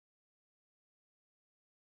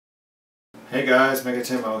Hey guys,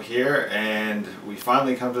 MegaTimHo here, and we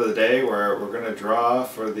finally come to the day where we're going to draw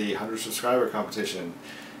for the 100 subscriber competition.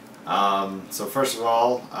 So first of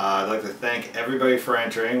all, I'd like to thank everybody for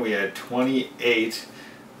entering. We had 28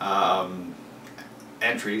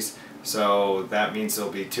 entries, so that means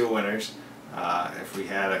there'll be 2 winners. If we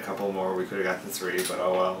had a couple more, we could have got the 3, but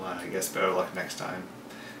oh well, I guess better luck next time.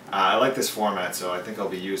 I like this format, so I think I'll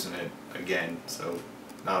be using it again, so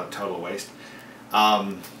not a total waste.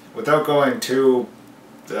 Without going too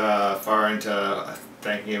far into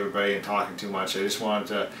thanking everybody and talking too much, I just wanted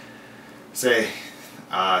to say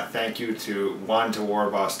thank you to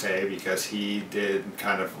Warboss Tay, because he did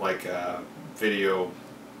kind of like a video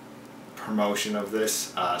promotion of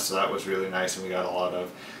this, so that was really nice, and we got a lot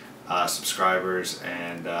of subscribers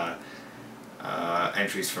and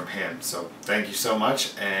entries from him. So thank you so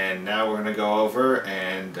much, and now we're going to go over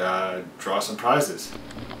and draw some prizes.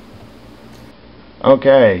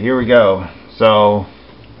 Okay, here we go. So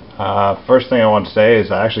first thing I want to say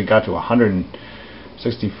is I actually got to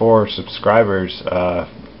 164 subscribers. I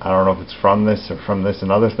don't know if it's from this or from this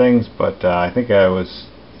and other things, but I think I was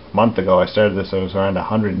a month ago I started this. I was around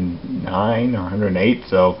 109 or 108,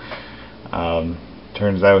 so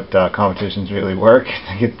turns out competitions really work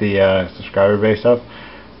to get the subscriber base up.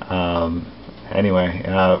 Anyway,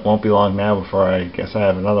 it won't be long now before I guess I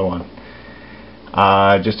have another one.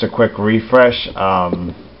 Just a quick refresh.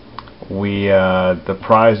 The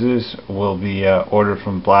prizes will be ordered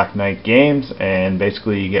from Black Knight Games, and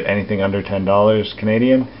basically you get anything under $10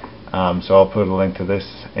 Canadian. So I'll put a link to this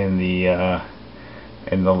in the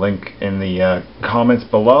link in the comments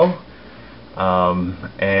below.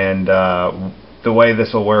 The way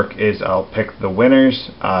this will work is I'll pick the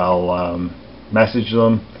winners. I'll message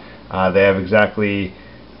them. They have exactly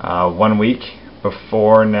 1 week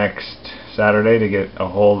before next Saturday to get a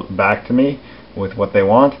hold back to me with what they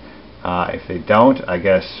want. If they don't, I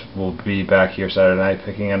guess we'll be back here Saturday night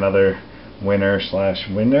picking another winner /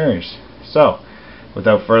 winners. So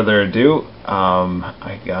without further ado,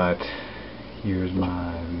 here's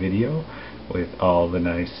my video with all the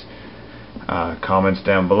nice comments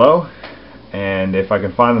down below, and if I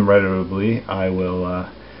can find them readily, I will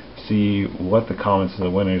see what the comments of the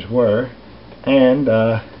winners were, and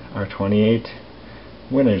our 28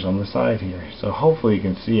 winners on the side here. So hopefully you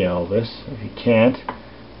can see all this. If you can't,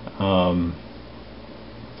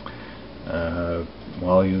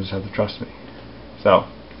 well, you just have to trust me. So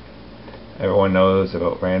everyone knows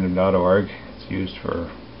about random.org. It's used for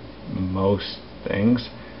most things.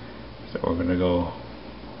 So we're going to go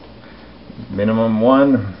minimum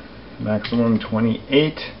 1, maximum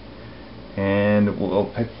 28, and we'll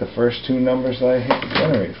pick the first 2 numbers that I hit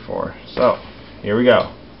generate for. So here we go.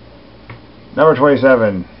 Number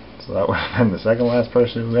 27, so that would have been the second last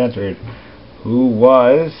person who entered, who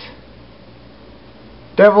was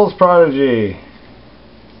DevilsPr0d1gy.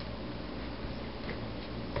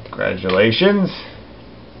 Congratulations.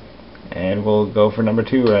 And we'll go for number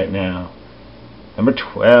 2 right now. Number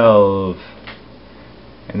 12.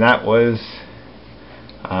 And that was,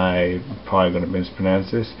 I'm probably going to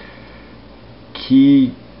mispronounce this,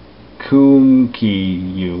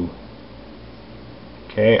 Kikumiku7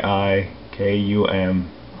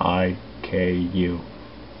 K-I-K-U-M-I-K-U.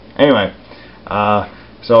 Anyway,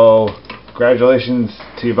 so congratulations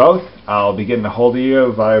to you both. I'll be getting a hold of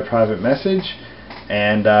you via private message,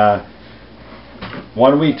 and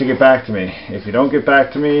 1 week to get back to me. If you don't get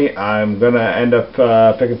back to me, I'm going to end up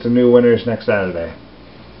picking some new winners next Saturday.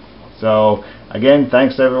 So again,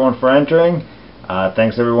 thanks to everyone for entering.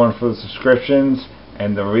 Thanks everyone for the subscriptions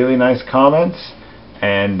and the really nice comments,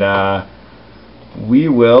 and we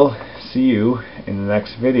will see you in the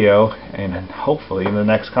next video, and hopefully in the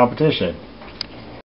next competition.